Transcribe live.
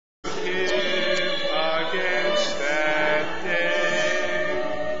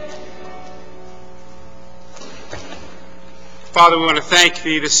Father, we want to thank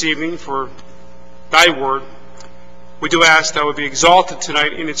Thee this evening for Thy word. We do ask that it would be exalted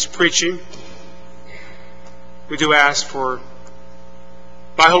tonight in its preaching. We do ask for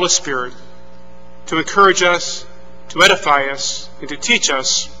Thy Holy Spirit to encourage us, to edify us, and to teach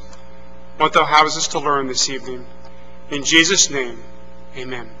us what Thou hast us to learn this evening. In Jesus' name,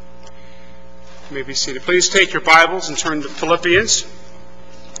 amen. You may be seated. Please take your Bibles and turn to Philippians.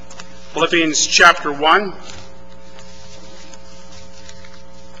 Philippians chapter 1.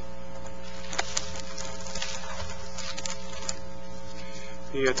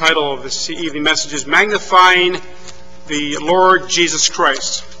 The title of this evening message is Magnifying the Lord Jesus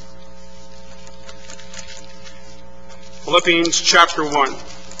Christ. Philippians chapter 1.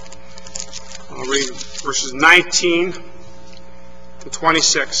 I'll read verses 19 to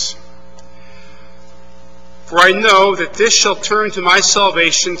 26. For I know that this shall turn to my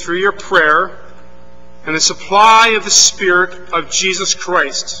salvation through your prayer and the supply of the Spirit of Jesus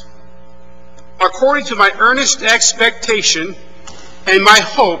Christ, according to my earnest expectation and my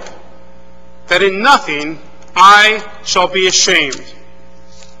hope that in nothing I shall be ashamed,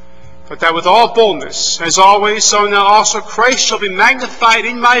 but that with all boldness, as always, so now also Christ shall be magnified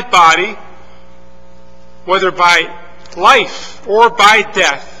in my body, whether by life or by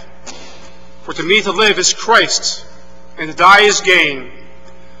death. For to me to live is Christ, and to die is gain.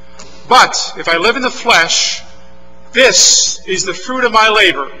 But if I live in the flesh, this is the fruit of my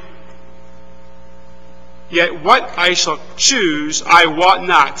labor. Yet what I shall choose I wot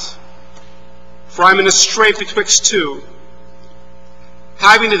not, for I am in a strait betwixt two,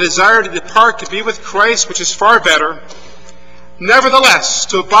 having a desire to depart to be with Christ, which is far better. Nevertheless,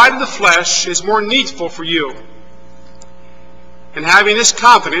 to abide in the flesh is more needful for you. And having this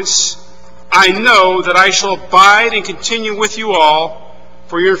confidence, I know that I shall abide and continue with you all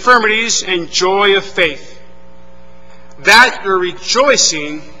for your infirmities and joy of faith, that your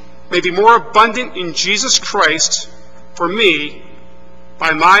rejoicing may be more abundant in Jesus Christ for me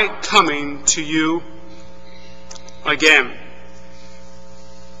by my coming to you again.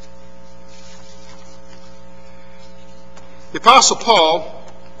 The Apostle Paul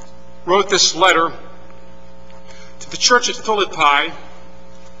wrote this letter to the church at Philippi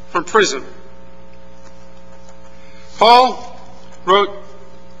from prison. Paul wrote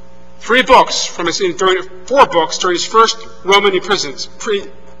four books during his first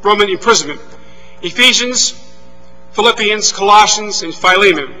Roman imprisonment: Ephesians, Philippians, Colossians, and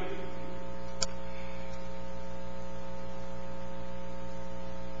Philemon.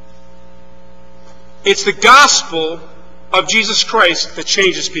 It's the gospel of Jesus Christ that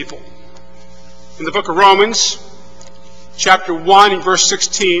changes people. In the book of Romans, chapter 1 and verse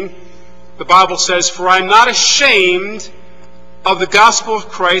 16, the Bible says, For I am not ashamed of the gospel of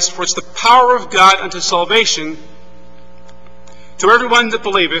Christ, for it's the power of God unto salvation to everyone that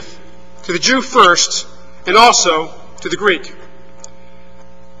believeth, to the Jew first, and also to the Greek.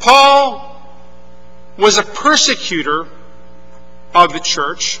 Paul was a persecutor of the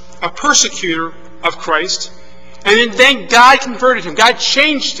church, a persecutor of Christ, and then God converted him. God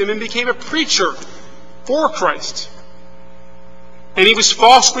changed him and became a preacher for Christ. And he was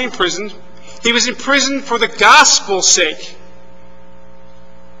falsely imprisoned. He was imprisoned for the gospel's sake.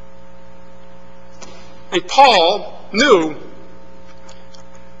 And Paul knew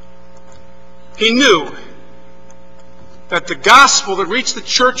that the gospel that reached the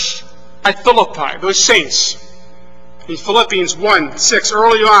church at Philippi, those saints, in Philippians 1:6,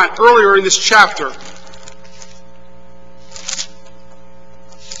 earlier in this chapter,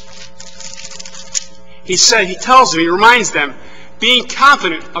 he reminds them, being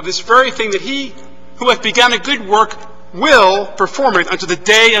confident of this very thing, that he who hath begun a good work will perform it unto the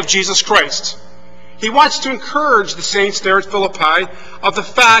day of Jesus Christ. He wants to encourage the saints there at Philippi of the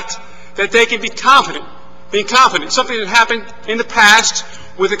fact that they can be confident, being confident, something that happened in the past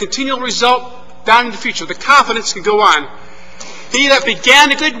with a continual result down in the future. The confidence can go on. He that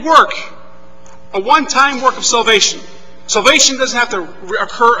began a good work, a one-time work of salvation. Salvation doesn't have to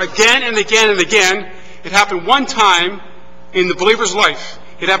occur again and again and again. It happened one time in the believer's life.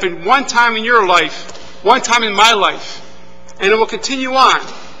 It happened one time in your life, one time in my life, and it will continue on.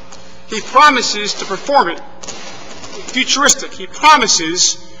 He promises to perform it. Futuristic. He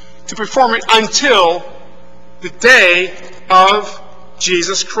promises to perform it until the day of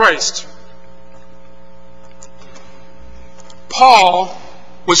Jesus Christ. Paul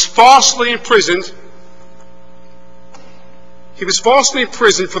was falsely imprisoned. He was falsely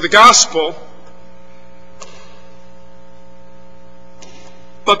imprisoned for the gospel.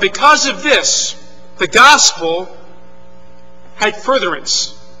 But because of this, the gospel had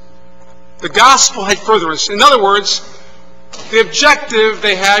furtherance. The gospel had furtherance. In other words, The objective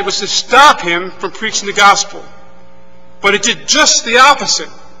they had was to stop him from preaching the gospel. But it did just the opposite.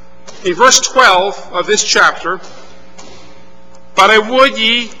 In verse 12 of this chapter, "But I would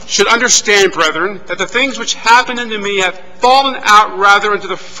ye should understand, brethren, that the things which happened unto me have fallen out rather into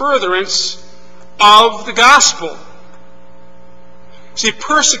the furtherance of the gospel." See,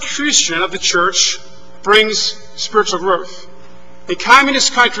 persecution of the church brings spiritual growth. In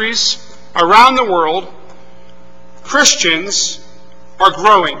communist countries around the world, Christians are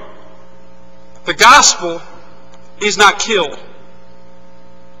growing. The gospel is not killed.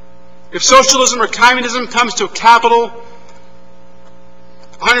 If socialism or communism comes to a capital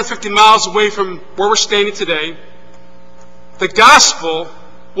 150 miles away from where we're standing today, the gospel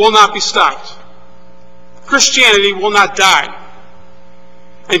will not be stopped. Christianity will not die.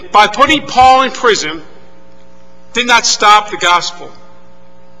 And by putting Paul in prison, did not stop the gospel.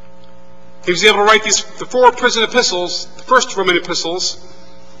 He was able to write the 4 prison epistles, the first Roman epistles,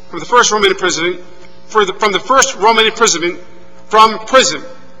 from the first Roman imprisonment, from prison.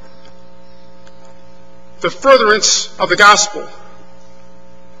 The furtherance of the gospel.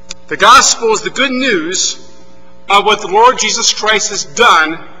 The gospel is the good news of what the Lord Jesus Christ has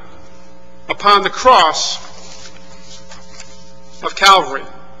done upon the cross of Calvary.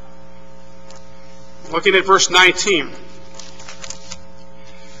 Looking at verse 19.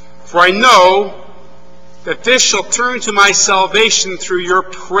 "For I know that this shall turn to my salvation through your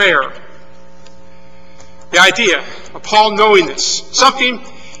prayer." The idea of Paul knowing this, something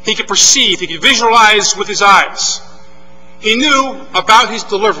he could perceive, he could visualize with his eyes. He knew about his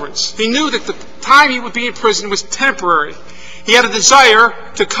deliverance. He knew that the time he would be in prison was temporary. He had a desire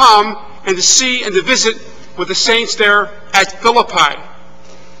to come and to see and to visit with the saints there at Philippi.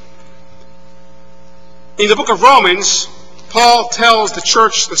 In the book of Romans, Paul tells the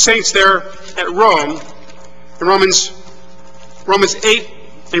church, the saints there at Rome, in Romans 8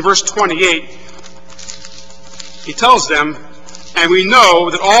 and verse 28, he tells them, "And we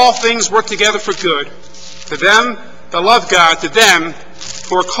know that all things work together for good, to them that love God, to them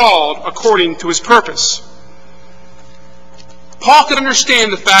who are called according to his purpose." Paul could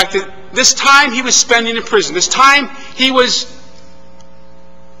understand the fact that this time he was spending in prison, this time he was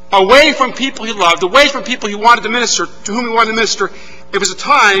away from people he loved, away from people he wanted to minister, to whom he wanted to minister, it was a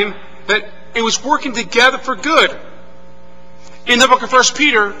time that it was working together for good. In the book of 1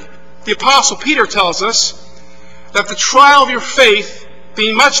 Peter, the Apostle Peter tells us that the trial of your faith,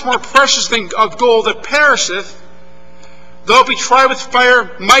 being much more precious than of gold that perisheth, though it be tried with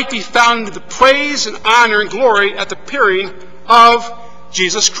fire, might be found in the praise and honor and glory at the appearing of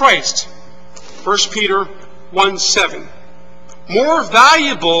Jesus Christ. 1 Peter 1:7. More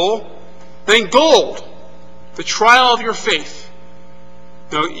valuable than gold, the trial of your faith.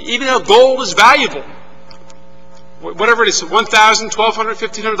 Now, even though gold is valuable, whatever it is, $1,000, $1,200,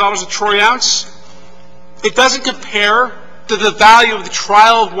 $1,500 a troy ounce, it doesn't compare to the value of the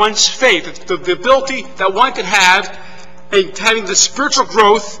trial of one's faith, the ability that one could have in having the spiritual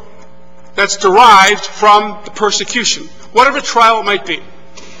growth that's derived from the persecution, whatever trial it might be.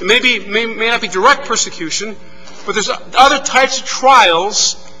 It may not be direct persecution, but there's other types of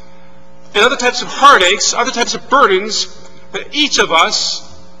trials and other types of heartaches, other types of burdens that each of us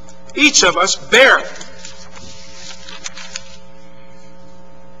bear.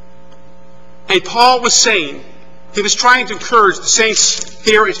 And Paul was saying, he was trying to encourage the saints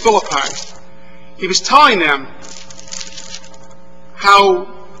here at Philippi. He was telling them how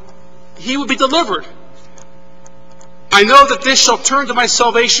he would be delivered. "I know that this shall turn to my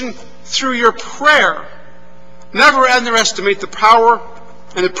salvation through your prayer." Never underestimate the power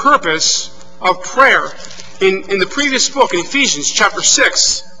and the purpose of prayer. In the previous book, in Ephesians chapter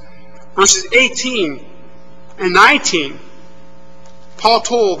 6, verses 18 and 19, Paul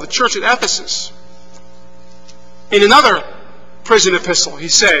told the church at Ephesus, in another prison epistle, he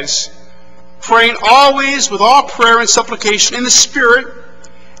says, "Praying always with all prayer and supplication in the Spirit,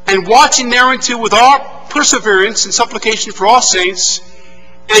 and watching thereunto with all perseverance and supplication for all saints,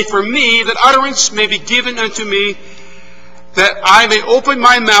 and for me, that utterance may be given unto me, that I may open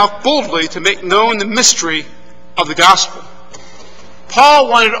my mouth boldly to make known the mystery of the gospel." Paul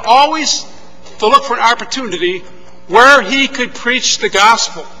wanted always to look for an opportunity where he could preach the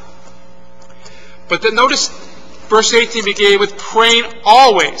gospel. But then notice verse 18 began with praying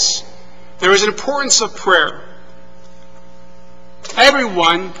always. There is an importance of prayer.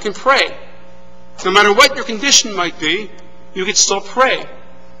 Everyone can pray. No matter what your condition might be, you can still pray.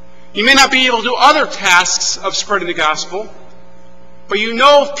 You may not be able to do other tasks of spreading the gospel, but you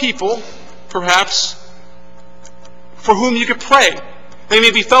know of people, perhaps, for whom you could pray. They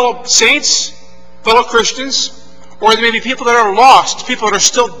may be fellow saints, fellow Christians, Or there may be people that are lost, people that are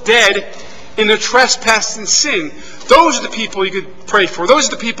still dead in their trespass and sin. Those are the people you could pray for. Those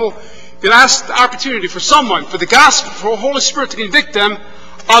are the people you could ask the opportunity for someone, for the gospel, for the Holy Spirit to convict them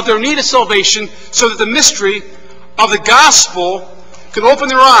of their need of salvation, so that the mystery of the gospel can open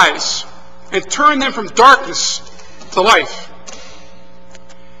their eyes and turn them from darkness to life.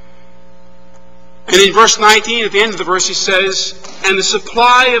 And in verse 19, at the end of the verse, he says, and the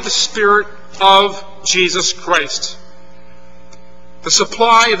supply of the Spirit of Jesus Christ. The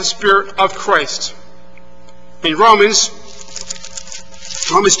supply of the Spirit of Christ. In Romans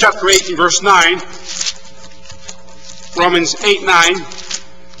chapter 8 and verse 9, Romans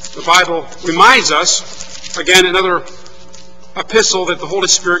 8:9, the Bible reminds us, again, another epistle that the Holy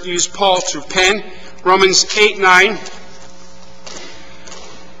Spirit used Paul to pen, Romans 8:9,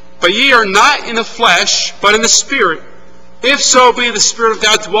 but ye are not in the flesh, but in the Spirit, if so be the Spirit of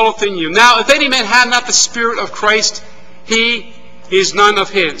God dwelleth in you. Now, if any man have not the Spirit of Christ, he is none of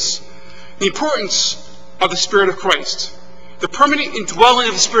his. The importance of the Spirit of Christ. The permanent indwelling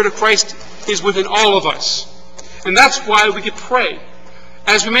of the Spirit of Christ is within all of us. And that's why we can pray.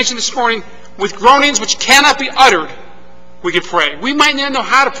 As we mentioned this morning, with groanings which cannot be uttered, we can pray. We might not know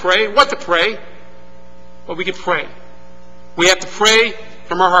how to pray, what to pray, but we can pray. We have to pray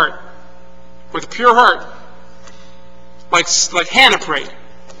from our heart, with a pure heart, like Hannah prayed.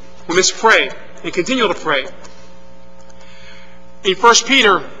 We must pray and continue to pray. In 1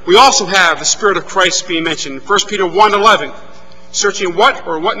 Peter, we also have the Spirit of Christ being mentioned. 1 Peter 1:11, searching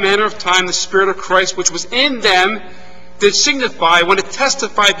what manner of time the Spirit of Christ which was in them did signify when it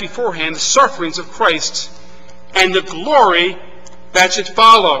testified beforehand the sufferings of Christ and the glory that should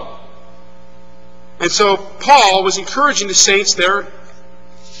follow. And so Paul was encouraging the saints there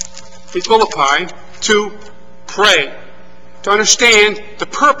in Philippi to pray, to understand the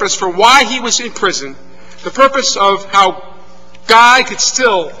purpose for why he was in prison, the purpose of how God could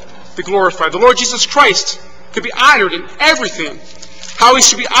still be glorified. The Lord Jesus Christ could be honored in everything, how he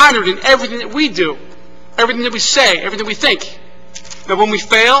should be honored in everything that we do, everything that we say, everything we think. That when we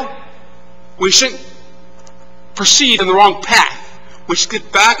fail, we shouldn't proceed in the wrong path. We should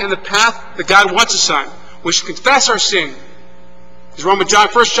get back in the path that God wants us on. We should confess our sin. As 1 John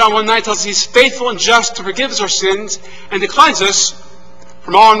 1:9 tells us, he's faithful and just to forgive us our sins and to cleanse us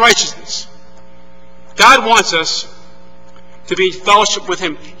from all unrighteousness. God wants us to be in fellowship with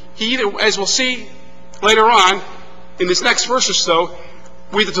him. He either, as we'll see later on in this next verse or so,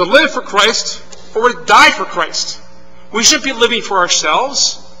 we're either to live for Christ or we're to die for Christ. We shouldn't be living for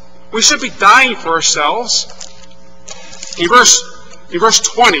ourselves. We should be dying for ourselves. In verse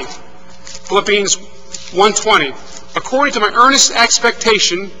 20, Philippians 1:20, according to my earnest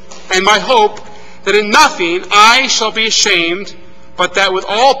expectation and my hope that in nothing I shall be ashamed, but that with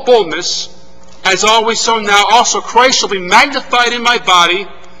all boldness, as always so now, also Christ shall be magnified in my body,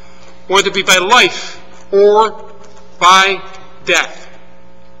 whether it be by life or by death.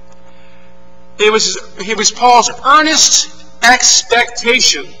 It was Paul's earnest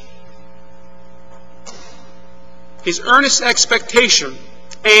expectation. His earnest expectation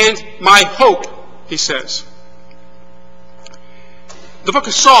and my hope, he says. The book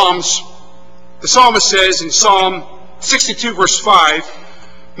of Psalms, the psalmist says in Psalm 62 verse 5,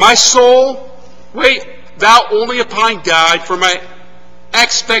 my soul, wait thou only upon God, for my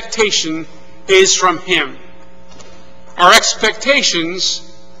expectation is from him. Our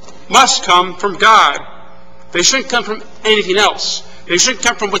expectations must come from God. They shouldn't come from anything else. They shouldn't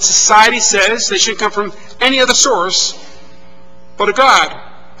come from what society says. They shouldn't come from any other source but of God.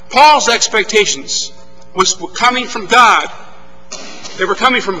 Paul's expectations were coming from God. They were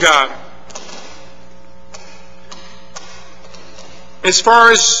coming from God. As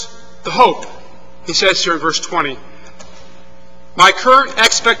far as the hope, he says here in verse 20, my current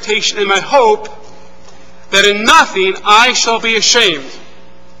expectation and my hope that in nothing I shall be ashamed.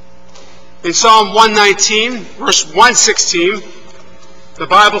 In Psalm 119, verse 116, the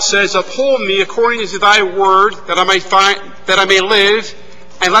Bible says, uphold me according to thy word, that I may live,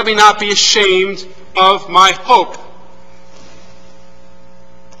 and let me not be ashamed of my hope.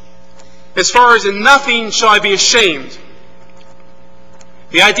 As far as in nothing shall I be ashamed,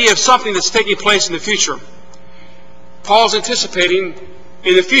 the idea of something that's taking place in the future. Paul's anticipating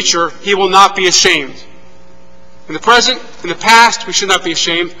in the future he will not be ashamed. In the present, in the past, we should not be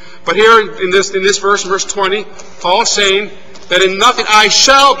ashamed. But here in this verse, in verse 20, Paul is saying that in nothing I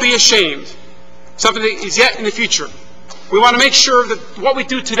shall be ashamed. Something that is yet in the future. We want to make sure that what we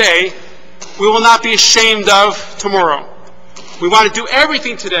do today, we will not be ashamed of tomorrow. We want to do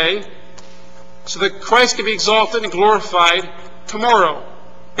everything today so that Christ can be exalted and glorified tomorrow,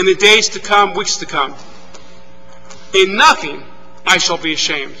 in the days to come, weeks to come. In nothing I shall be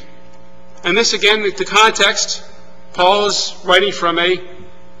ashamed. And this again, the context, Paul is writing from a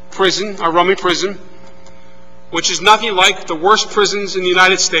prison, a Roman prison, which is nothing like the worst prisons in the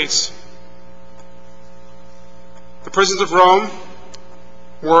United States. The prisons of Rome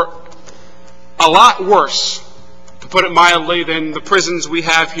were a lot worse, to put it mildly, than the prisons we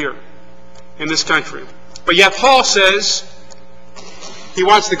have here in this country. But yet Paul says he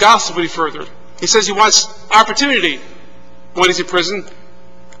wants the gospel to be furthered. He says he wants opportunity when he's in prison,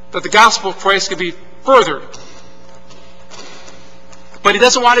 that the gospel of Christ can be furthered. But he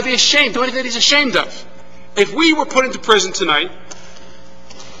doesn't want to be ashamed, do anything that he's ashamed of. If we were put into prison tonight,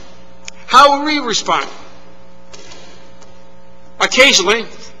 how would we respond? Occasionally,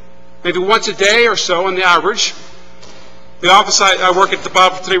 maybe once a day or so on the average, the office I work at the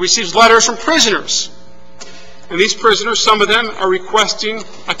Bible today receives letters from prisoners. And these prisoners, some of them, are requesting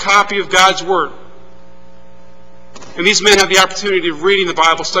a copy of God's Word. And these men have the opportunity of reading the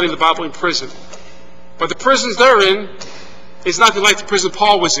Bible, studying the Bible in prison. But the prisons they're in is nothing like the prison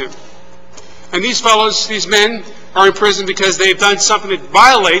Paul was in. And these fellows, these men, are in prison because they've done something that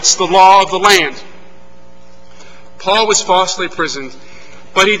violates the law of the land. Paul was falsely imprisoned,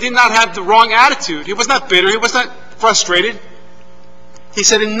 but he did not have the wrong attitude. He was not bitter. He was not frustrated. He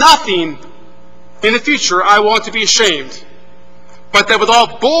said, in nothing in the future I want to be ashamed, but that with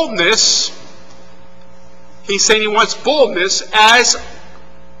all boldness, he's saying he wants boldness, as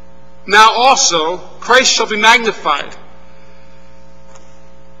now also Christ shall be magnified.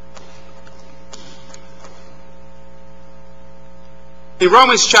 In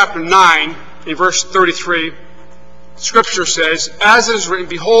Romans chapter 9, in verse 33, Scripture says, as it is written,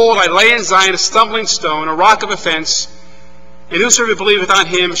 behold, I lay in Zion a stumbling stone, a rock of offense, and whosoever believeth on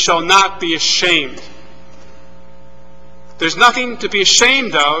him shall not be ashamed. There's nothing to be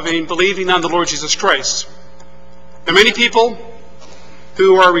ashamed of in believing on the Lord Jesus Christ. There are many people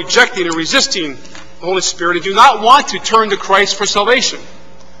who are rejecting and resisting the Holy Spirit and do not want to turn to Christ for salvation.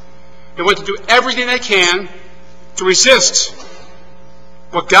 They want to do everything they can to resist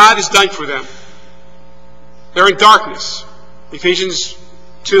what God has done for them. They're in darkness. Ephesians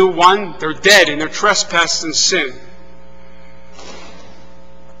 2:1, they're dead in their trespasses and sin.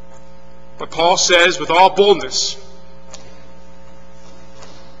 But Paul says with all boldness,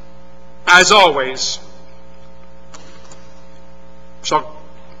 as always, shall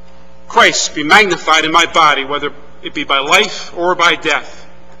Christ be magnified in my body, whether it be by life or by death.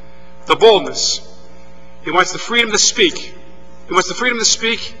 The boldness. He wants the freedom to speak. He wants the freedom to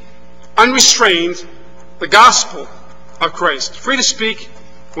speak unrestrained the gospel of Christ. Free to speak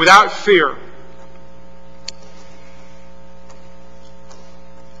without fear.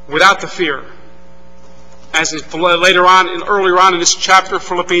 Without the fear. As earlier on in this chapter,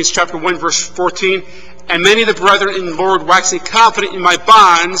 Philippians chapter 1, verse 14, and many of the brethren in the Lord waxing confident in my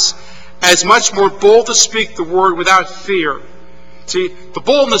bonds, as much more bold to speak the word without fear. See, the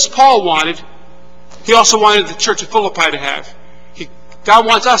boldness Paul wanted, he also wanted the church of Philippi to have. God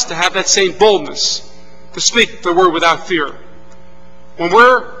wants us to have that same boldness, to speak the word without fear. When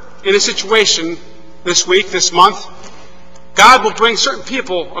we're in a situation this week, this month, God will bring certain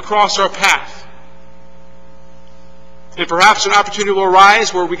people across our path. And perhaps an opportunity will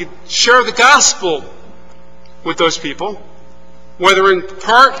arise where we can share the gospel with those people, whether in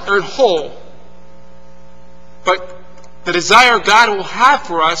part or in whole. But the desire God will have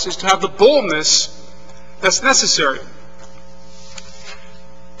for us is to have the boldness that's necessary.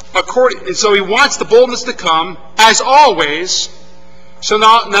 And so he wants the boldness to come, as always, so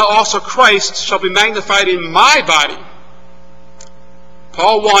now also Christ shall be magnified in my body.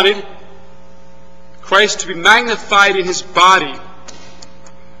 Paul wanted Christ to be magnified in his body.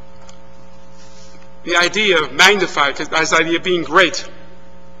 The idea of magnified as the idea of being great.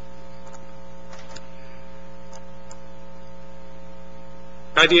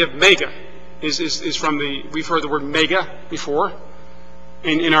 The idea of mega is from we've heard the word mega before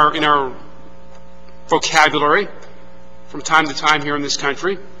in our vocabulary from time to time here in this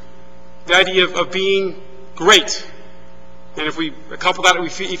country. The idea of being great. And if we couple that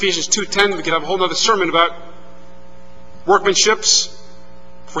with Ephesians 2:10, we could have a whole other sermon about workmanships.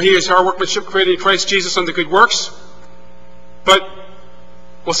 For he is our workmanship, created in Christ Jesus unto good works. But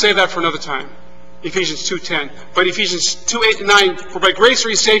we'll save that for another time. Ephesians 2:10. But Ephesians 2:8 and 9, for by grace are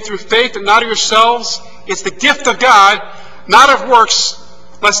you saved through faith, and not of yourselves. It's the gift of God, not of works,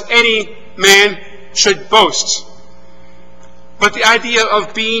 lest any man should boast. But the idea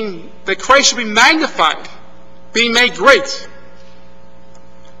of that Christ should be magnified, being made great.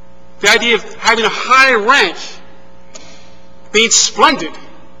 The idea of having a high rank, being splendid,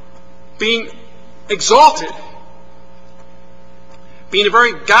 being exalted.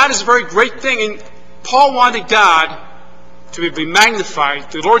 God is a very great thing, and Paul wanted God to be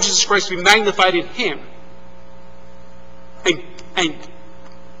magnified, the Lord Jesus Christ to be magnified in him. And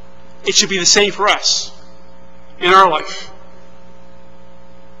it should be the same for us in our life.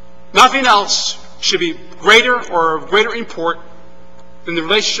 Nothing else should be greater or of greater import than the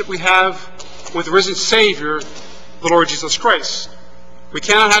relationship we have with the risen Savior, the Lord Jesus Christ. We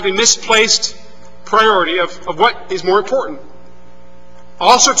cannot have a misplaced priority of what is more important.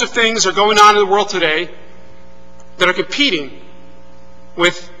 All sorts of things are going on in the world today that are competing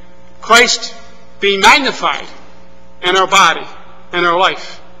with Christ being magnified in our body and our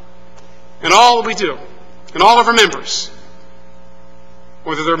life, and all that we do, and all of our members,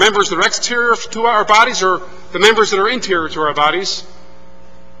 whether they're members that are exterior to our bodies or the members that are interior to our bodies.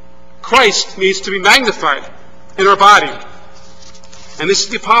 Christ needs to be magnified in our body. And this is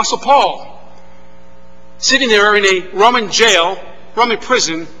the Apostle Paul, sitting there in a Roman jail, Roman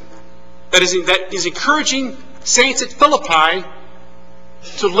prison, that is encouraging saints at Philippi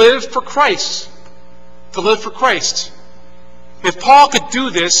to live for Christ. To live for Christ. If Paul could do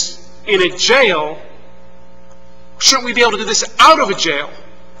this in a jail, shouldn't we be able to do this out of a jail?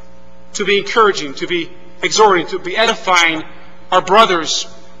 To be encouraging, to be exhorting, to be edifying our brothers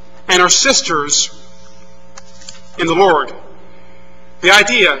and our sisters in the Lord. The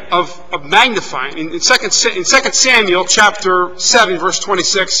idea of magnifying. In 2 Samuel chapter 7, verse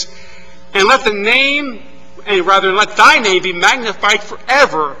 26, and let thy name be magnified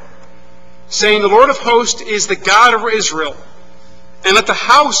forever, saying, the Lord of hosts is the God of Israel, and let the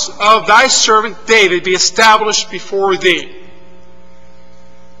house of thy servant David be established before thee.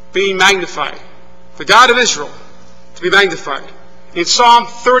 Being magnified. The God of Israel to be magnified. In Psalm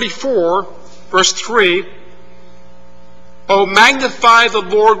 34, verse 3, O magnify the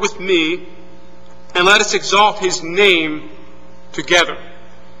Lord with me, and let us exalt his name together.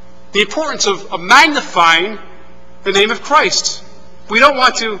 The importance of magnifying the name of Christ. We don't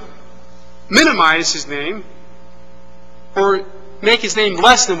want to minimize his name or make his name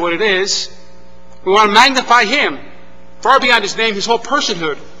less than what it is. We want to magnify him. Far beyond his name, his whole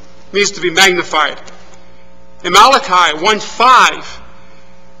personhood needs to be magnified. In Malachi 1:5,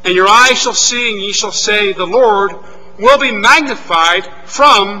 and your eyes shall see, and ye shall say, the Lord will be magnified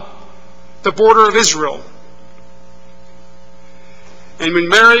from the border of Israel. And when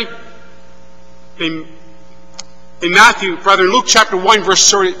Mary, in Luke chapter 1, verse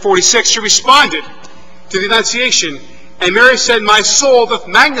 46, she responded to the Annunciation. And Mary said, my soul doth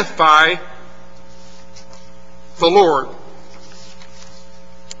magnify the Lord.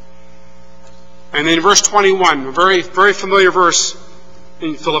 And then in verse 21, a very, very familiar verse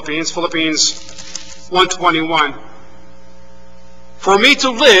in Philippians 1:21. For me to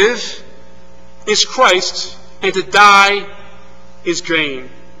live is Christ, and to die is gain.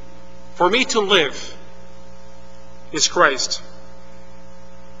 For me to live is Christ.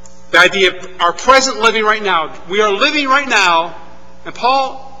 The idea of our present living right now. We are living right now, and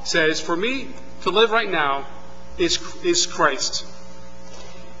Paul says, for me to live right now is Christ.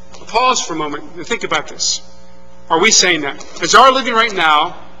 Pause for a moment and think about this. Are we saying that? Is our living right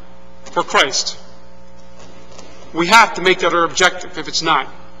now for Christ? We have to make that our objective if it's not.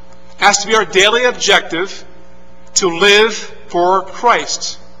 It has to be our daily objective to live for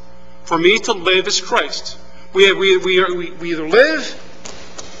Christ. For me to live is Christ. We either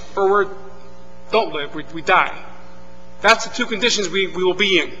live or we don't live. We die. That's the two conditions we will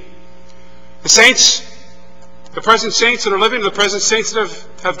be in. The saints, the present saints that are living, the present saints that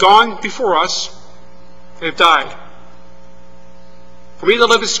have gone before us, they've died. For me to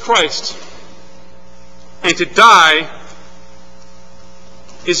live is Christ, and to die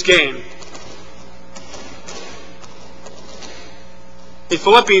is gain. In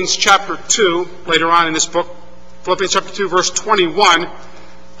Philippians chapter 2, later on in this book, Philippians chapter 2, verse 21,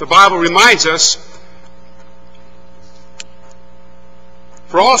 the Bible reminds us,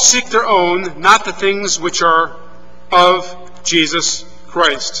 for all seek their own, not the things which are of Jesus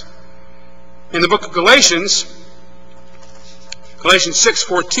Christ. In the book of Galatians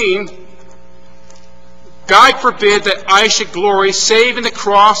 6:14, God forbid that I should glory save in the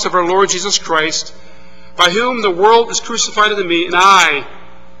cross of our Lord Jesus Christ, by whom the world is crucified unto me, and I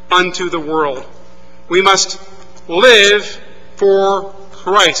unto the world. We must live for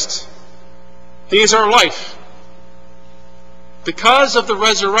Christ. He is our life. Because of the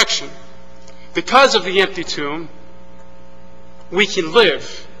resurrection, because of the empty tomb, we can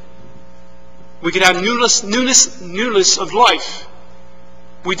live. We can have newness of life.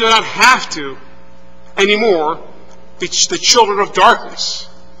 We do not have to anymore be the children of darkness.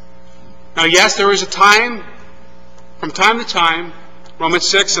 Now, yes, there is a time, from time to time, Romans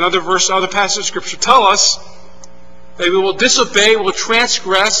 6 and other passages of Scripture tell us that we will disobey, we will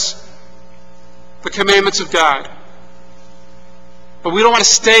transgress the commandments of God. But we don't want to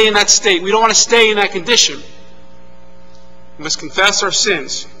stay in that state. We don't want to stay in that condition. We must confess our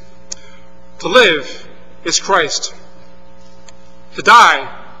sins. To live is Christ. To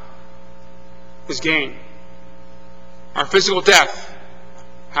die is gain. Our physical death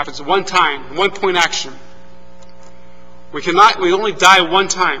happens at one time, one point action. We only die one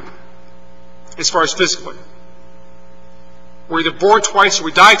time as far as physically. We're either born twice or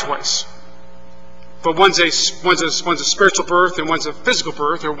we die twice. But one's a spiritual birth and one's a physical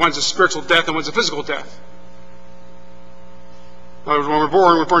birth, or one's a spiritual death and one's a physical death. When we're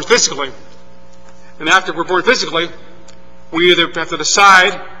born physically. And after we're born physically, we either have to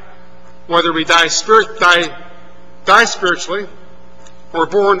decide whether we die spiritually, or we're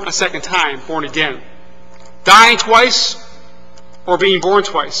born a second time, born again. Dying twice or being born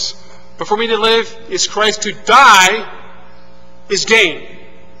twice. But for me to live is Christ. To die is gain.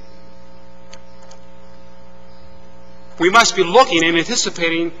 We must be looking and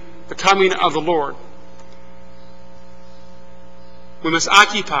anticipating the coming of the Lord. We must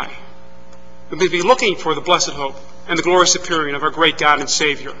occupy. We must be looking for the blessed hope and the glorious appearing of our great God and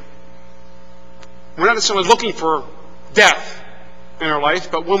Savior. We're not necessarily looking for death in our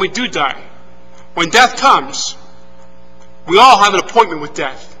life, but when we do die, when death comes, we all have an appointment with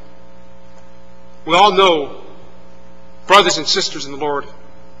death. We all know brothers and sisters in the Lord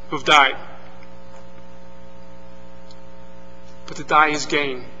who have died. But to die is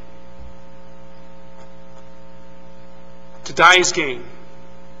gain. To die is gain.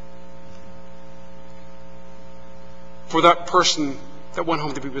 For that person that went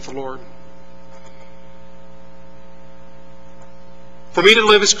home to be with the Lord. For me to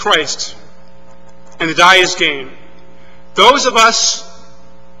live is Christ, and to die is gain. Those of us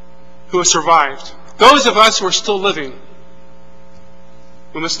who have survived, those of us who are still living,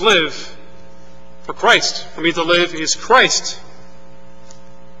 we must live for Christ. For me to live is Christ.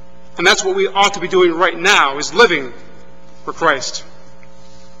 And that's what we ought to be doing right now, is living for Christ.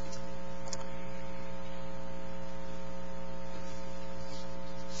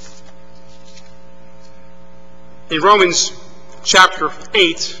 In Romans chapter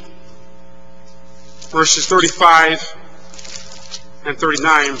 8, verses 35 and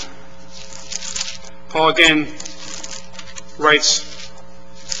 39, Paul again writes,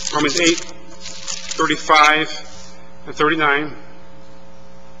 Romans 8, 35 and 39,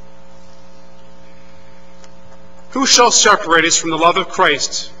 "Who shall separate us from the love of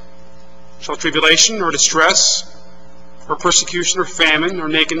Christ? Shall tribulation or distress, or persecution or famine, or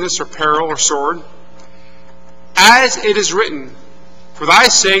nakedness or peril or sword? As it is written, for thy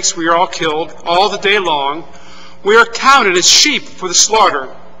sakes we are all killed all the day long. We are counted as sheep for the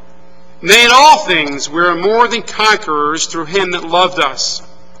slaughter. Nay, in all things we are more than conquerors through him that loved us.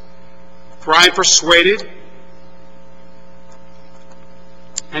 For I am persuaded,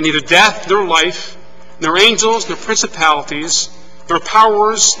 and neither death nor life, nor angels, nor principalities, nor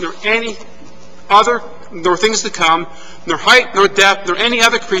powers, nor things to come, nor height, nor depth, nor any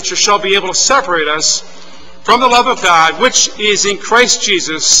other creature shall be able to separate us from the love of God, which is in Christ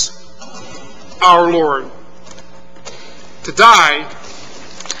Jesus our Lord." To die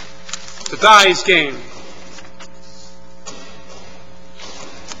is gain.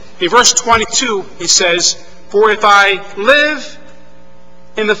 In verse 22, he says, "For if I live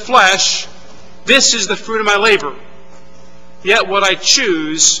in the flesh, this is the fruit of my labor. Yet what I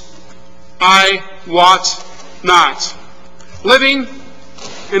choose, I wot not." Living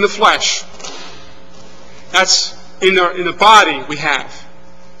in the flesh. That's in the body we have.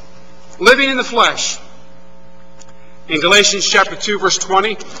 Living in the flesh. In Galatians chapter 2, verse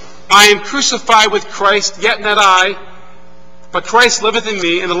 20, "I am crucified with Christ, yet not I, but Christ liveth in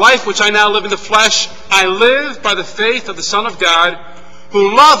me. And the life which I now live in the flesh, I live by the faith of the Son of God,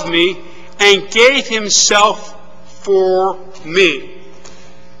 who loved me and gave himself for me."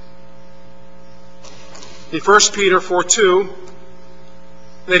 In 1 Peter 4:2,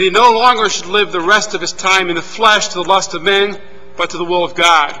 that he no longer should live the rest of his time in the flesh to the lust of men, but to the will of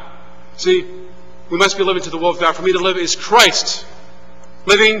God. See, we must be living to the will of God. For me to live is Christ.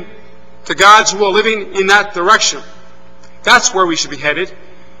 Living to God's will, living in that direction. That's where we should be headed.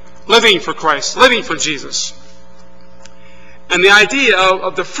 Living for Christ, living for Jesus. And the idea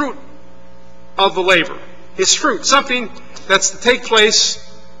of the fruit of the labor. His fruit, something that's to take place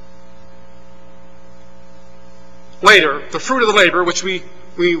later. The fruit of the labor, which we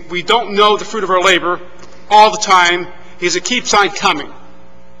don't know the fruit of our labor all the time, because it keeps on coming.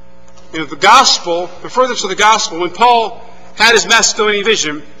 The gospel, the furtherance of the gospel, when Paul had his Macedonian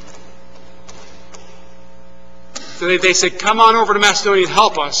vision, so they said, come on over to Macedonia and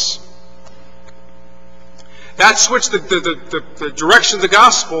help us. That switched the direction of the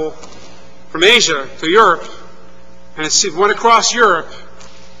gospel from Asia to Europe, and it went across Europe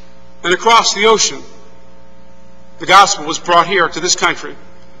and across the ocean. The gospel was brought here to this country,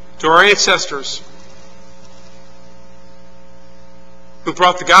 to our ancestors who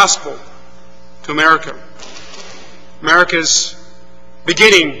brought the gospel to America. America's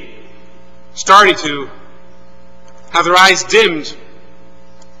starting to have their eyes dimmed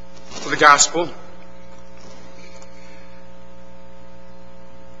to the gospel.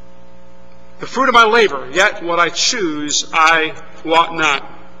 The fruit of my labor, yet what I choose I wot not.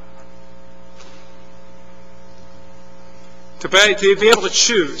 To be able to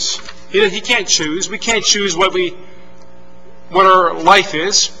choose. He can't choose. We can't choose what our life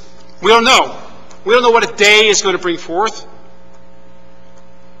is. We don't know. We don't know what a day is going to bring forth.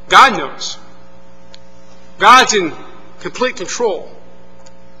 God knows. God's in complete control.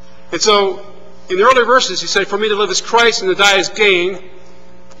 And so, in the earlier verses, he said, for me to live is Christ and to die is gain.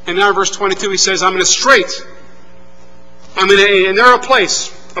 And now in verse 22, he says, I'm in a strait. I'm in a narrow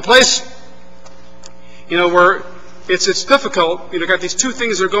place. A place, where it's difficult. Got these two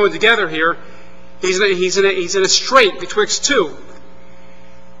things that are going together here. He's in a strait betwixt two.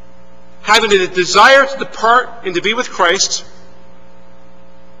 Having a desire to depart and to be with Christ,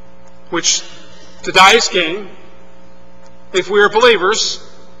 which to die is gain. If we are believers,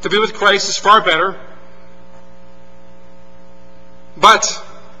 to be with Christ is far better. But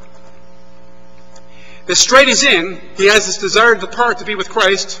the strait is in. He has this desire to depart to be with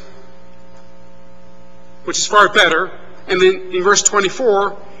Christ, which is far better. And then in verse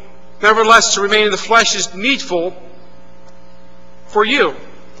 24, nevertheless, to remain in the flesh is needful for you.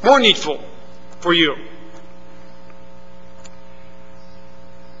 More needful for you.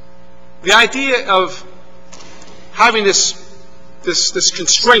 The idea of having this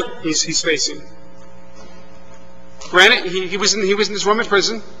constraint he's facing. Granted, he was in this Roman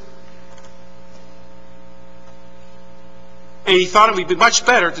prison, and he thought it would be much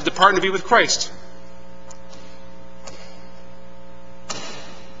better to depart and to be with Christ.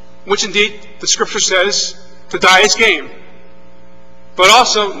 Which indeed the Scripture says to die is gain. But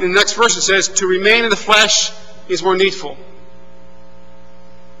also in the next verse it says to remain in the flesh is more needful.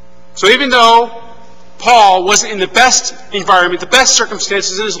 So even though Paul wasn't in the best environment, the best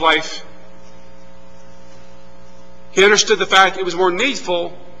circumstances in his life, he understood the fact it was more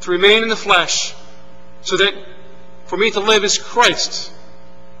needful to remain in the flesh, so that for me to live is Christ.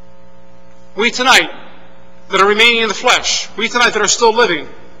 We tonight that are remaining in the flesh, we tonight that are still living,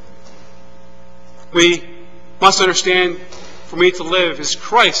 we must understand for me to live is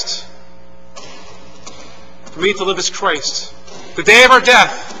Christ. For me to live is Christ. The day of our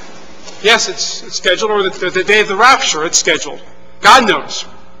death, yes, it's scheduled, or the day of the rapture, it's scheduled. God knows.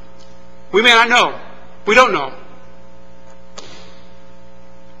 We may not know. We don't know.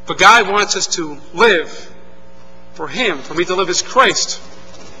 But God wants us to live for Him. For me to live is Christ.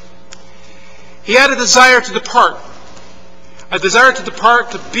 He had a desire to depart. A desire to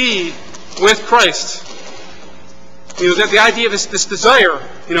depart to be with Christ. The idea of this desire,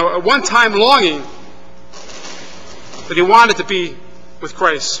 a one-time longing that he wanted to be with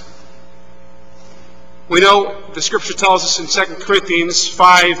Christ. We know the Scripture tells us in 2 Corinthians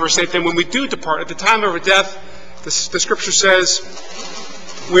 5, verse 8, that when we do depart, at the time of our death, the Scripture says,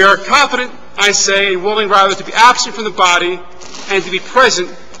 we are confident, I say, and willing rather to be absent from the body and to be present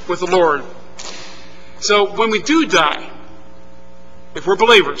with the Lord. So when we do die, if we're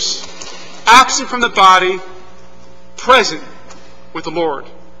believers, absent from the body, present with the Lord.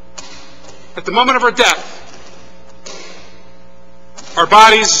 At the moment of our death, our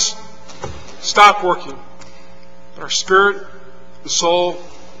bodies stop working, but our spirit and soul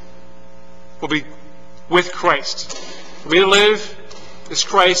will be with Christ. For me to live is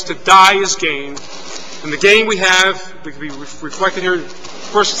Christ, to die is gain. And the gain we have, we can be reflected here in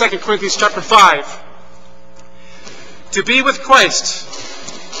 1 and 2 Corinthians chapter 5. To be with Christ.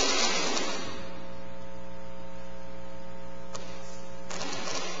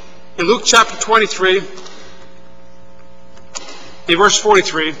 In Luke chapter 23, in verse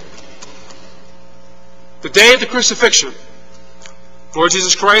 43, the day of the crucifixion, Lord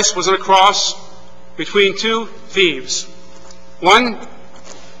Jesus Christ was on a cross between two thieves. One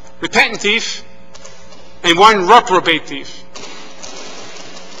repentant thief and one reprobate thief.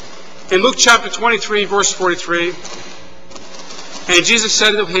 In Luke chapter 23, verse 43, and Jesus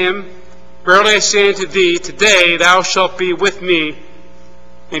said unto him, verily I say unto thee, today thou shalt be with me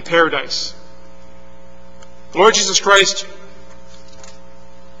in paradise. The Lord Jesus Christ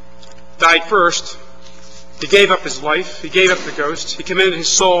died first. He gave up his life. He gave up the ghost. He commended his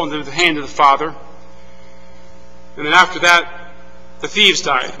soul into the hand of the Father. And then after that, the thieves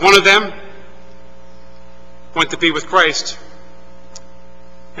died. One of them went to be with Christ.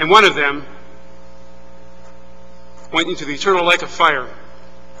 And one of them went into the eternal lake of fire,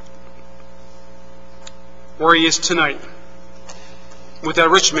 where he is tonight, with that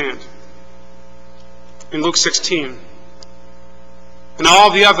rich man in Luke 16. And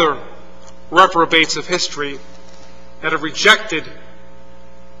all the other reprobates of history that have rejected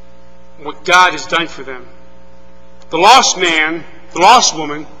what God has done for them. The lost man, the lost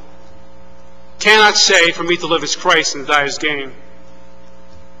woman, cannot say, for me to live is Christ and to die is gain.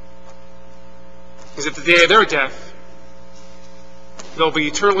 Because at the day of their death, they'll be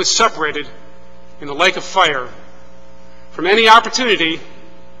eternally separated in the lake of fire from any opportunity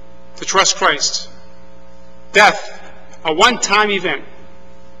to trust Christ. Death, a one-time event.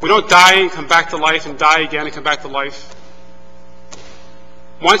 We don't die and come back to life and die again and come back to life.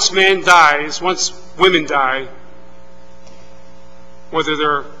 Once man dies, once women die, whether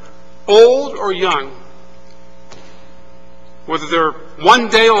they're old or young, whether they're 1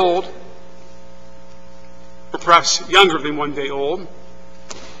 day old or perhaps younger than 1 day old,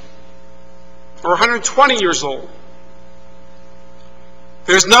 or 120 years old,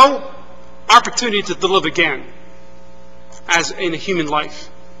 there's no opportunity to live again as in a human life.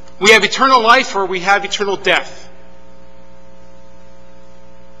 We have eternal life or we have eternal death.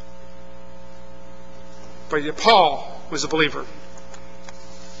 But yet Paul was a believer.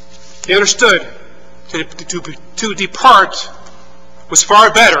 He understood to depart was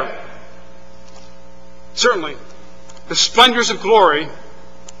far better. Certainly, the splendors of glory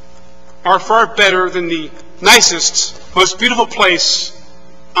are far better than the nicest, most beautiful place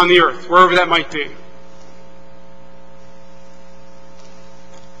on the earth, wherever that might be.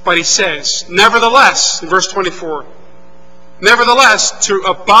 But he says, nevertheless, in verse 24, nevertheless, to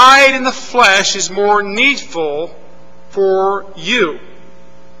abide in the flesh is more needful for you.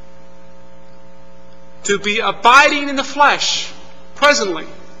 To be abiding in the flesh, presently.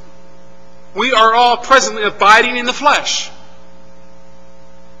 We are all presently abiding in the flesh.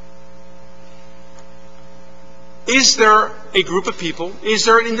 Is there a group of people, is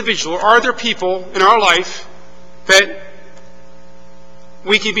there an individual, are there people in our life that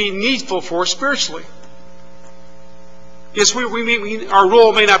we can be needful for spiritually? Yes, our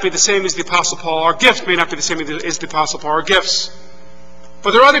role may not be the same as the Apostle Paul. Our gift may not be the same as the Apostle Paul. Our gifts.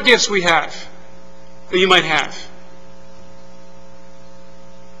 But there are other gifts we have that you might have.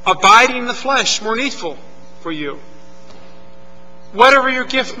 Abiding in the flesh, more needful for you. Whatever your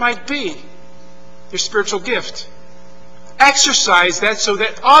gift might be, your spiritual gift. Exercise that so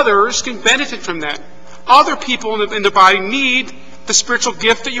that others can benefit from that. Other people in the body need the spiritual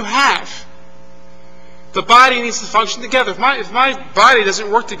gift that you have. The body needs to function together. If my body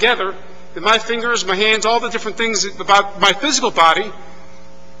doesn't work together, if my fingers, my hands, all the different things about my physical body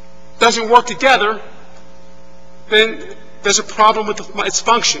doesn't work together, then there's a problem with its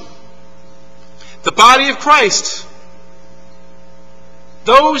function. The body of Christ,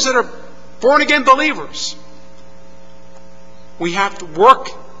 those that are born-again believers, we have to work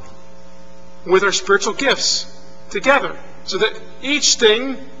with our spiritual gifts together so that each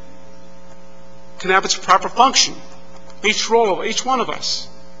thing can have its proper function. Each role, each one of us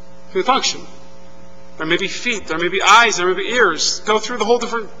can function. There may be feet, there may be eyes, there may be ears. Go through the whole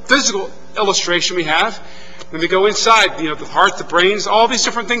different physical illustration we have. Then we go inside, the heart, the brains, all these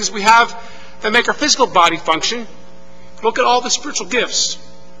different things we have that make our physical body function. Look at all the spiritual gifts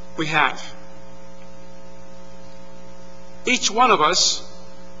we have. Each one of us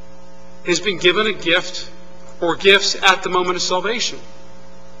has been given a gift or gifts at the moment of salvation.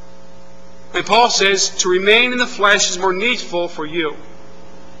 And Paul says, to remain in the flesh is more needful for you.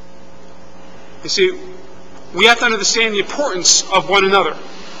 You see, we have to understand the importance of one another,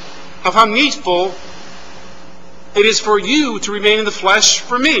 of how needful it is for you to remain in the flesh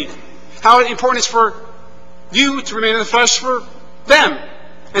for me, how important it is for you to remain in the flesh for them,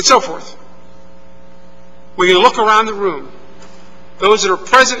 and so forth. We can look around the room, those that are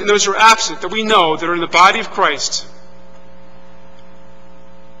present and those that are absent, that we know that are in the body of Christ,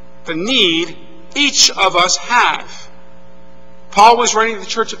 the need each of us have. Paul was writing to the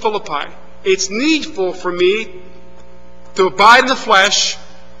church of Philippi. It's needful for me to abide in the flesh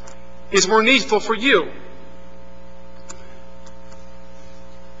is more needful for you.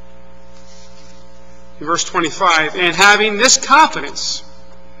 In verse 25, and having this confidence,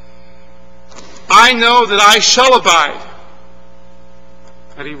 I know that I shall abide.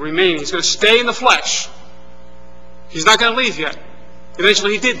 That he remains. He's going to stay in the flesh. He's not going to leave yet.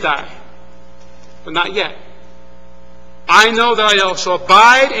 Eventually he did die. but not yet. I know that I shall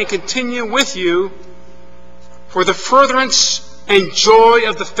abide and continue with you for the furtherance and joy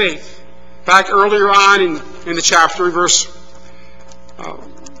of the faith. Back earlier on in the chapter, in verse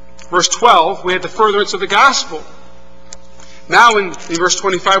 12, we had the furtherance of the gospel. Now in verse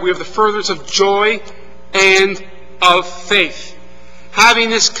 25, we have the furtherance of joy and of faith. Having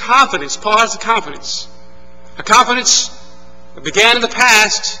this confidence, Paul has a confidence that began in the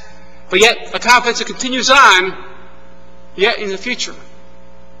past, but yet a confidence that continues on yet in the future.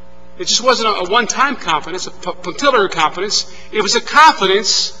 It just wasn't a one-time confidence, a punctiliar confidence. It was a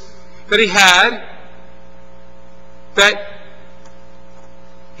confidence that he had that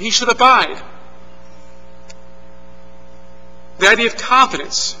he should abide. The idea of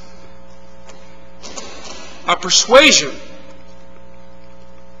confidence, a persuasion.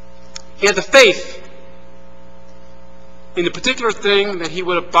 He had the faith in the particular thing that he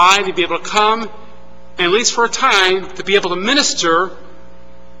would abide, to be able to come, and at least for a time, to be able to minister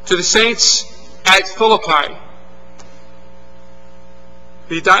to the saints at Philippi.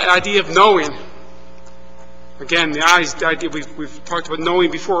 The idea of knowing. Again, the idea we've talked about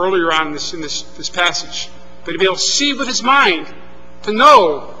knowing before earlier on in this passage. But to be able to see with his mind, to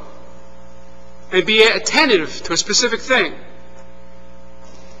know, and be attentive to a specific thing.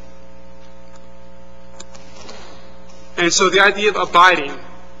 And so the idea of abiding,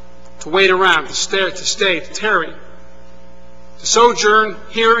 to wait around, to stay, to tarry, to sojourn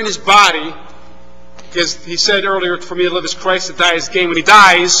here in his body, because he said earlier, for me to live is Christ, to die is gain. When he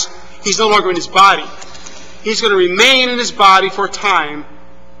dies, he's no longer in his body. He's going to remain in his body for a time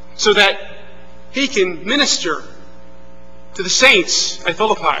so that he can minister to the saints at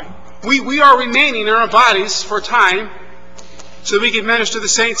Philippi. We are remaining in our bodies for a time so that we can minister to the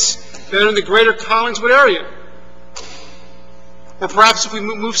saints that are in the greater Collingswood area. Or perhaps if we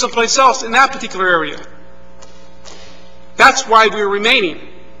move someplace else in that particular area. That's why we're remaining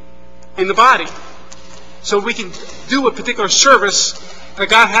in the body. So we can do a particular service that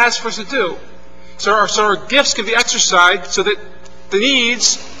God has for us to do. So our gifts can be exercised so that the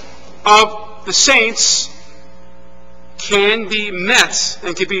needs of the saints can be met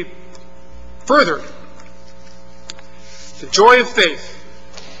and can be furthered. The joy of faith.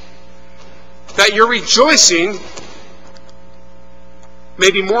 That your rejoicing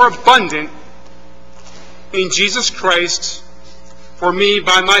may be more abundant in Jesus Christ for me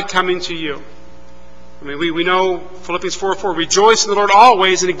by my coming to you. I mean, we know Philippians 4:4, rejoice in the Lord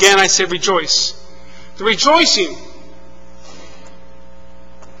always, and again I say rejoice. The rejoicing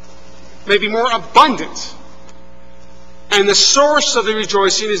may be more abundant. And the source of the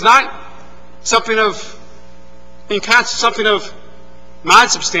rejoicing is not something of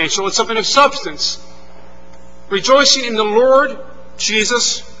non-substantial, it's something of substance. Rejoicing in the Lord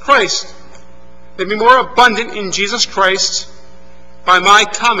Jesus Christ. May be more abundant in Jesus Christ by my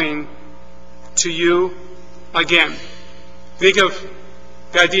coming to you again. Think of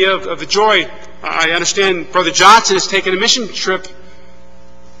the idea of the joy. I understand Brother Johnson has taken a mission trip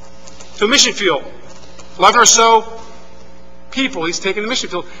to a mission field. 11 or so people he's taken the mission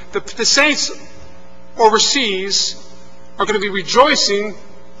field. The saints overseas are going to be rejoicing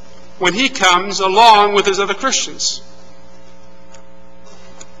when he comes along with his other Christians.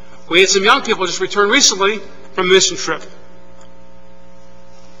 We had some young people just return recently from a mission trip.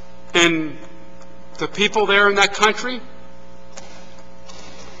 And the people there in that country,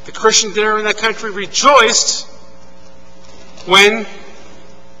 the Christians there in that country rejoiced when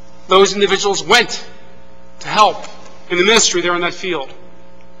those individuals went to help in the ministry there in that field.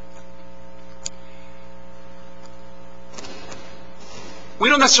 We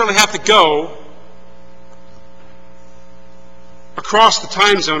don't necessarily have to go across the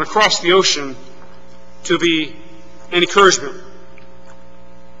time zone, across the ocean, to be an encouragement.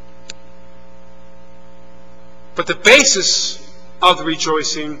 But the basis of the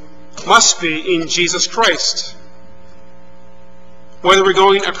rejoicing must be in Jesus Christ. Whether we're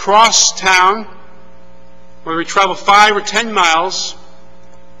going across town, whether we travel 5 or 10 miles,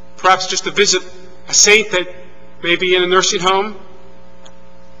 perhaps just to visit a saint that may be in a nursing home,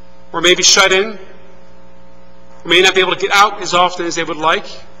 or may be shut in, or may not be able to get out as often as they would like.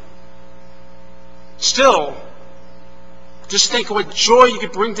 Still, just think of what joy you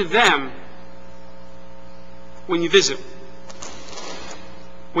could bring to them when you visit.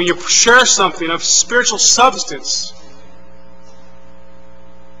 When you share something of spiritual substance.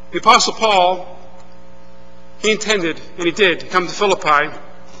 The Apostle Paul, he intended, and he did, come to Philippi.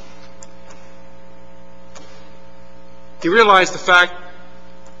 He realized the fact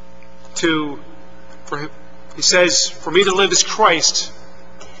he says, for me to live is Christ,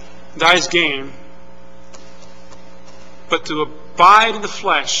 die is gain. but to abide in the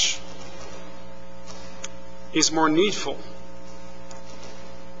flesh is more needful.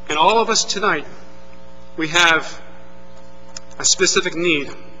 And all of us tonight, we have a specific need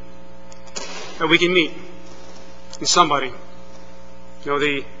that we can meet in somebody. You know,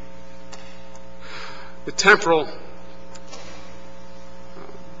 the temporal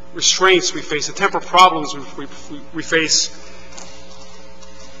restraints we face, the temporal problems we face,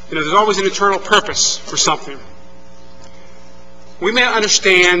 you know, there's always an eternal purpose for something. We may not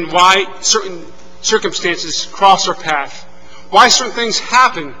understand why certain circumstances cross our path, why certain things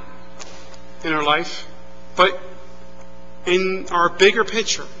happen in our life, but in our bigger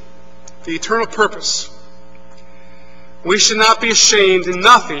picture, the eternal purpose, we should not be ashamed in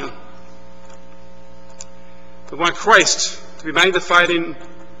nothing, but want Christ to be magnified in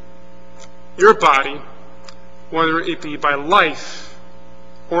your body, whether it be by life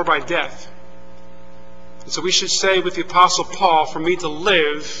or by death. And so we should say with the Apostle Paul, for me to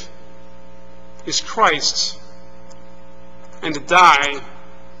live is Christ, and to die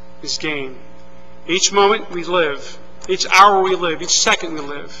is gain. Each moment we live, each hour we live, each second we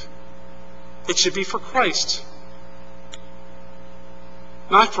live, it should be for Christ.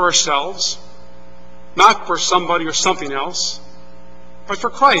 Not for ourselves, not for somebody or something else, but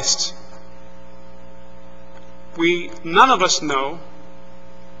for Christ. None of us know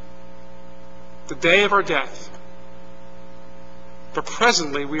the day of our death, but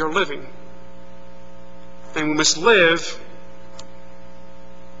presently we are living. And we must live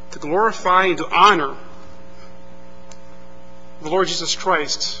to glorify and to honor the Lord Jesus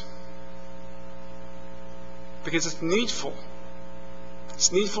Christ, because it's needful.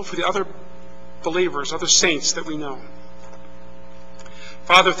 It's needful for the other believers, other saints that we know.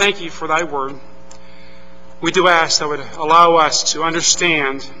 Father, thank you for thy word. We do ask that would allow us to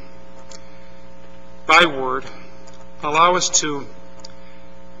understand thy word, allow us to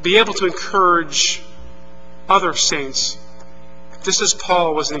be able to encourage other saints, just as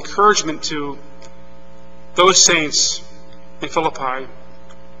Paul was an encouragement to those saints in Philippi.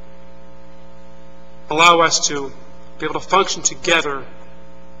 Allow us to be able to function together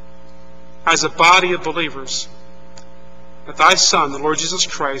as a body of believers, that thy Son, the Lord Jesus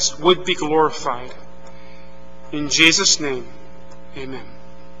Christ, would be glorified. In Jesus' name, amen.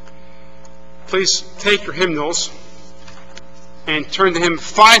 Please take your hymnals and turn to hymn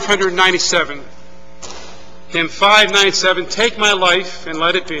 597. Hymn 597, Take My Life and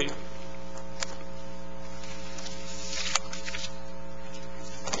Let It Be.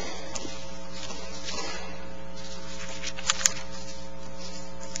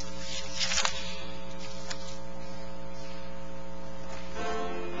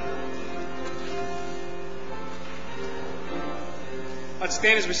 Let's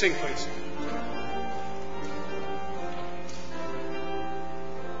stand as we sing, please.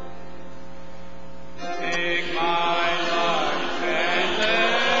 Take my life and let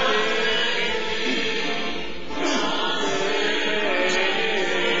it be consecrated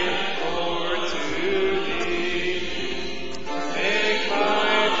for thee. Take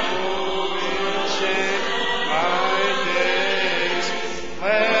my foolish and my days,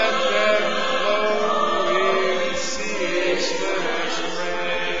 let them flow in ceaseless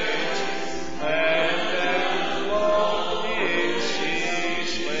praise.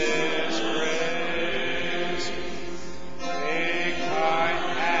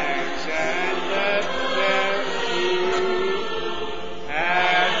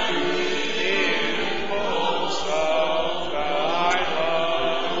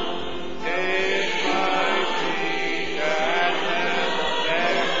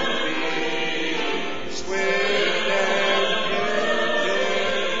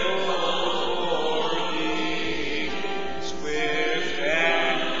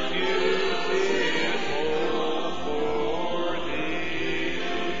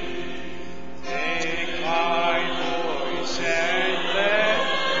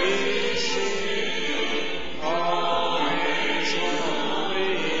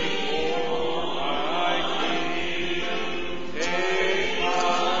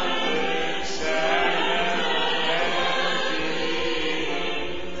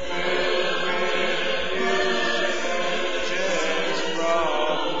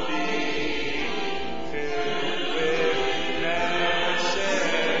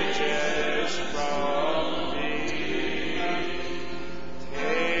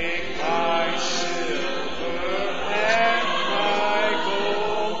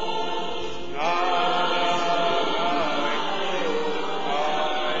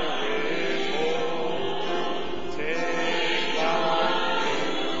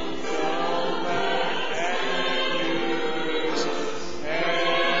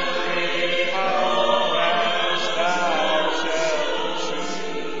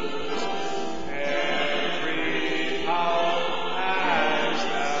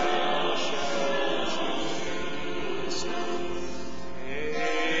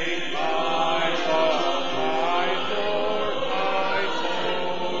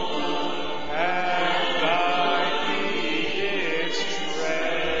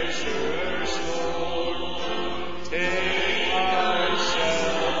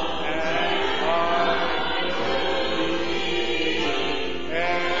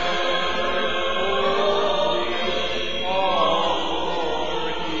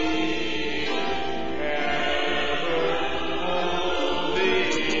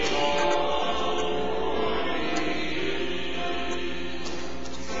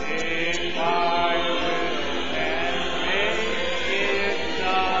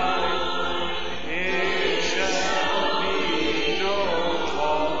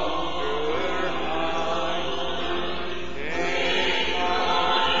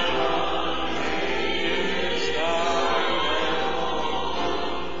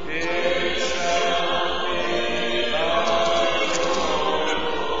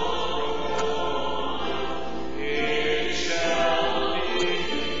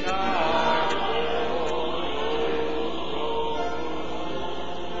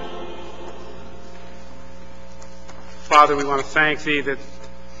 Father, we want to thank Thee that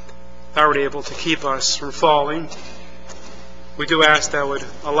Thou art able to keep us from falling. We do ask Thou would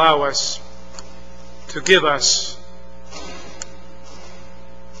allow us to give us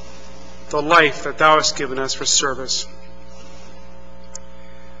the life that Thou hast given us for service.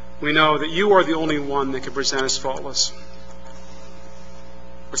 We know that You are the only one that can present us faultless.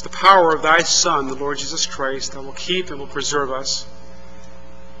 It's the power of Thy Son, the Lord Jesus Christ, that will keep and will preserve us.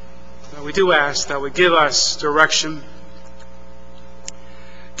 We do ask that would give us direction.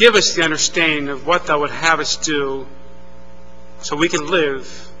 Give us the understanding of what Thou would have us do so we can live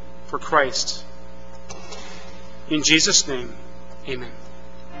for Christ. In Jesus' name, amen.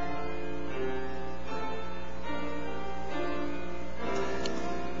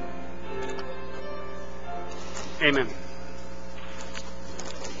 Amen.